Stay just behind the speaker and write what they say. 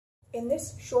In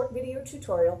this short video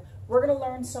tutorial, we're going to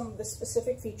learn some of the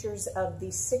specific features of the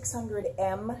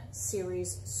 600M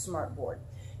Series SMART board.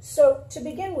 So to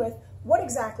begin with, what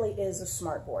exactly is a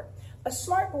SMART board? A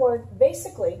SMART board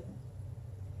basically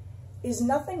is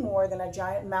nothing more than a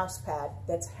giant mouse pad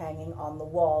that's hanging on the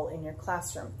wall in your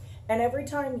classroom. And every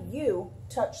time you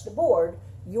touch the board,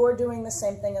 you're doing the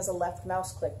same thing as a left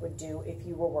mouse click would do if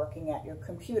you were working at your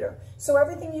computer. So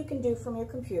everything you can do from your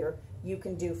computer, you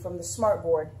can do from the SMART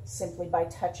board simply by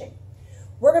touching.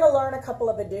 We're going to learn a couple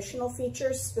of additional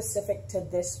features specific to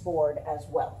this board as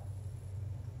well.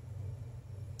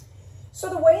 So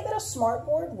the way that a SMART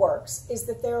board works is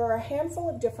that there are a handful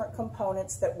of different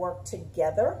components that work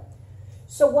together.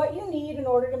 So what you need in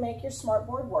order to make your SMART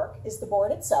board work is the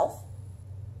board itself,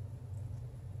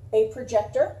 a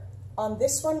projector. On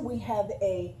this one, we have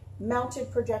a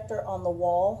mounted projector on the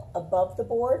wall above the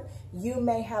board. You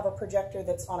may have a projector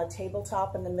that's on a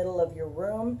tabletop in the middle of your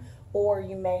room, or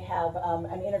you may have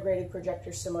an integrated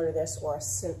projector similar to this, or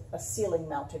a ceiling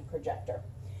mounted projector.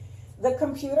 The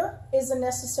computer is a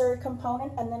necessary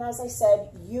component, and then as I said,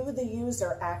 you, the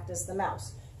user, act as the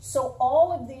mouse. So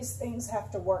all of these things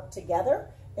have to work together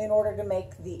in order to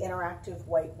make the interactive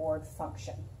whiteboard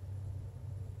function.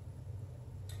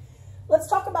 Let's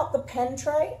talk about the pen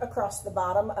tray across the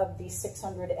bottom of the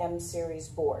 600M series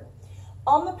board.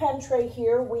 On the pen tray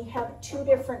here, we have two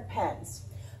different pens.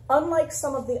 Unlike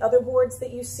some of the other boards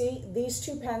that you see, these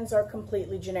two pens are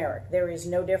completely generic. There is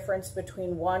no difference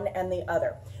between one and the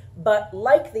other. But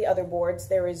like the other boards,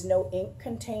 there is no ink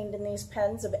contained in these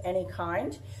pens of any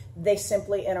kind. They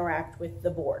simply interact with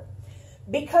the board.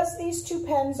 Because these two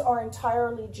pens are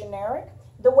entirely generic,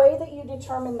 the way that you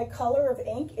determine the color of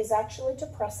ink is actually to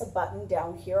press a button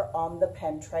down here on the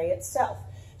pen tray itself.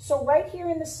 So right here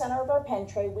in the center of our pen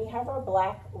tray, we have our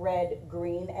black, red,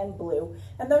 green, and blue,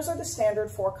 and those are the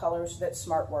standard 4 colors that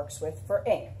SMART works with for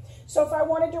ink. So if I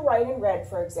wanted to write in red,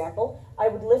 for example, I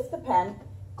would lift the pen,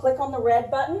 click on the red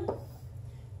button,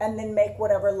 and then make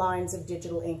whatever lines of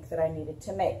digital ink that I needed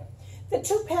to make. The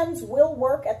two pens will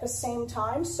work at the same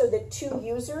time so that two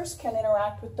users can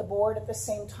interact with the board at the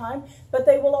same time, but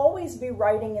they will always be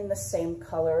writing in the same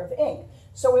color of ink.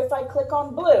 So if I click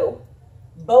on blue,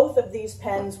 both of these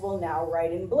pens will now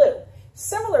write in blue.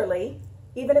 Similarly,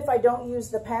 even if I don't use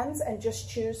the pens and just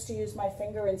choose to use my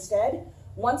finger instead,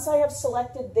 once I have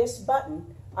selected this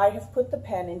button, I have put the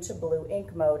pen into blue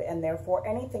ink mode, and therefore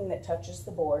anything that touches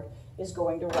the board is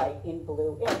going to write in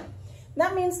blue ink.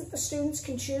 That means that the students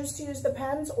can choose to use the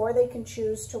pens, or they can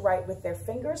choose to write with their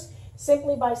fingers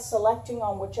simply by selecting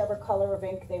on whichever color of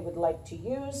ink they would like to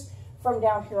use from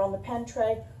down here on the pen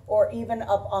tray, or even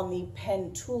up on the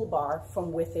pen toolbar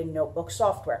from within notebook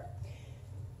software.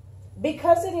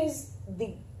 Because it is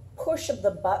the push of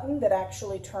the button that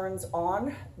actually turns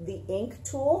on the ink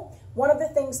tool, one of the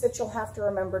things that you'll have to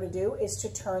remember to do is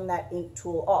to turn that ink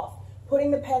tool off.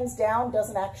 Putting the pens down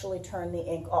doesn't actually turn the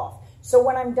ink off. So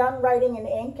when I'm done writing in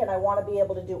ink and I want to be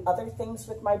able to do other things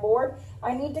with my board,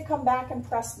 I need to come back and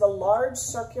press the large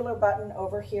circular button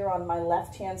over here on my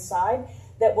left-hand side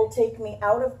that will take me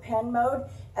out of pen mode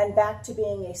and back to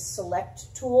being a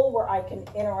select tool where I can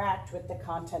interact with the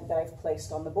content that I've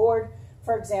placed on the board.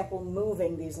 For example,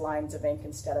 moving these lines of ink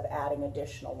instead of adding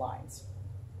additional lines.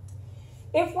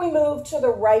 If we move to the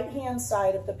right-hand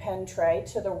side of the pen tray,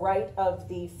 to the right of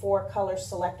the 4 color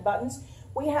select buttons,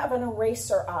 we have an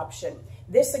eraser option.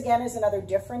 This again is another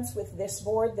difference with this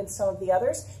board than some of the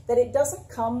others, that it doesn't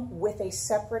come with a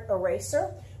separate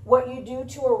eraser. What you do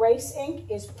to erase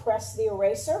ink is press the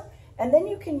eraser, and then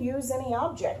you can use any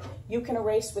object. You can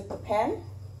erase with the pen,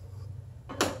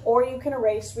 or you can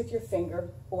erase with your finger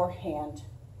or hand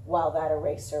while that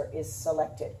eraser is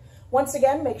selected. Once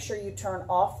again, make sure you turn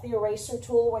off the eraser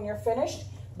tool when you're finished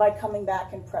by coming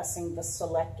back and pressing the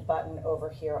select button over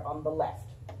here on the left.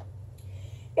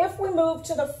 If we move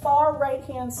to the far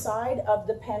right-hand side of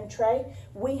the pen tray,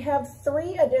 we have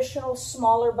 3 additional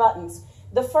smaller buttons.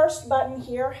 The first button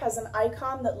here has an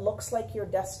icon that looks like your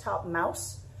desktop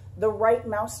mouse. The right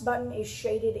mouse button is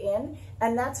shaded in,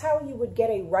 and that's how you would get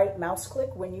a right mouse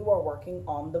click when you are working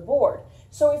on the board.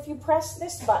 So if you press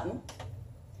this button,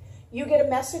 you get a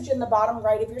message in the bottom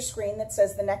right of your screen that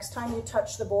says the next time you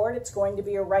touch the board, it's going to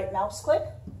be a right mouse click.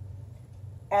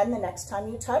 And the next time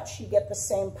you touch, you get the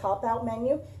same pop-out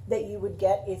menu that you would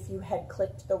get if you had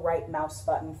clicked the right mouse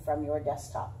button from your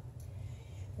desktop.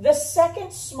 The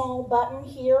second small button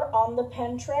here on the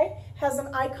pen tray has an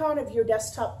icon of your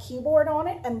desktop keyboard on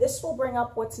it, and this will bring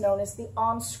up what's known as the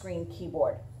on-screen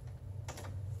keyboard.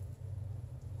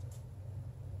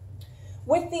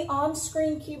 With the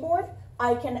on-screen keyboard,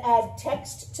 I can add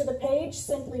text to the page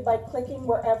simply by clicking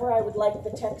wherever I would like the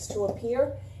text to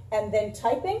appear and then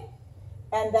typing,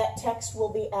 and that text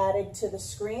will be added to the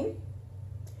screen.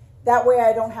 That way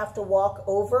I don't have to walk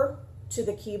over to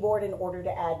the keyboard in order to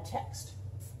add text.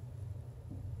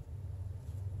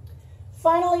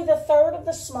 Finally, the third of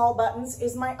the small buttons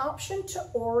is my option to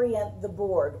orient the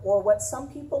board, or what some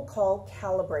people call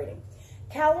calibrating.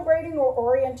 Calibrating or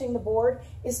orienting the board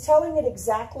is telling it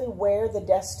exactly where the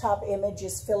desktop image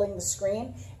is filling the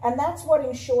screen, and that's what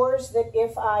ensures that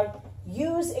if I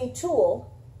use a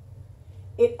tool,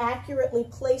 it accurately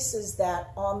places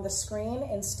that on the screen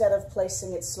instead of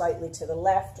placing it slightly to the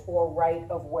left or right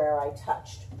of where I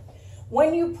touched.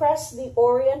 When you press the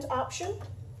Orient option,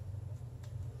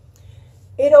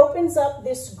 it opens up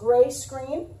this gray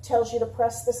screen, tells you to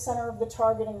press the center of the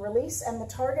target and release, and the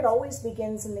target always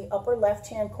begins in the upper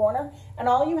left-hand corner, and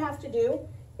all you have to do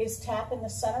is tap in the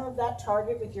center of that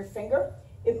target with your finger.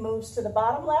 It moves to the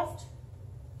bottom left,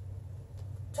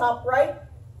 top right,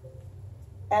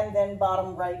 and then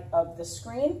bottom right of the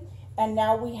screen, and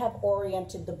now we have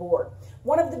oriented the board.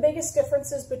 One of the biggest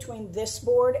differences between this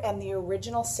board and the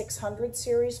original 600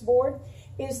 series board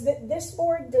is that this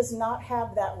board does not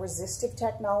have that resistive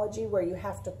technology where you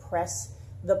have to press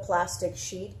the plastic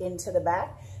sheet into the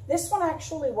back. This one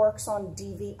actually works on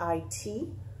DVI-T,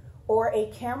 or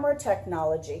a camera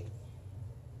technology.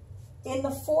 In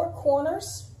the four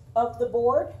corners of the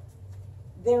board,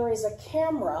 there is a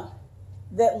camera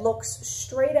that looks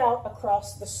straight out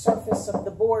across the surface of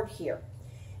the board here.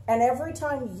 And every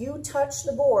time you touch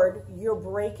the board, you're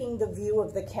breaking the view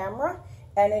of the camera,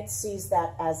 and it sees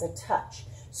that as a touch.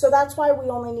 So that's why we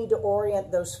only need to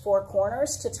orient those four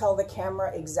corners to tell the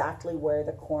camera exactly where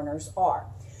the corners are.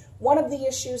 One of the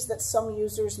issues that some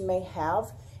users may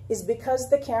have is because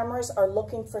the cameras are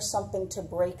looking for something to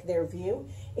break their view.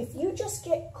 If you just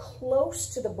get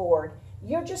close to the board,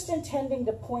 you're just intending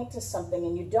to point to something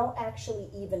and you don't actually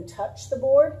even touch the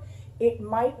board, it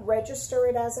might register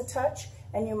it as a touch,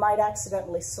 and you might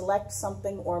accidentally select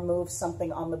something or move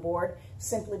something on the board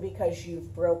simply because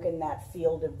you've broken that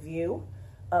field of view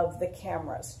of the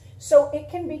cameras. So it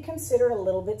can be considered a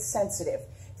little bit sensitive.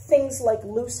 Things like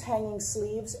loose hanging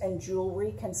sleeves and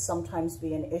jewelry can sometimes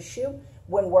be an issue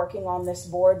when working on this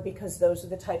board, because those are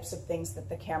the types of things that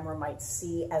the camera might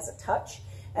see as a touch,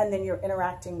 and then you're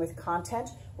interacting with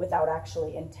content without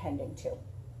actually intending to.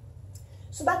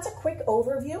 So that's a quick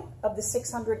overview of the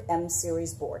 600M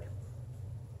series board.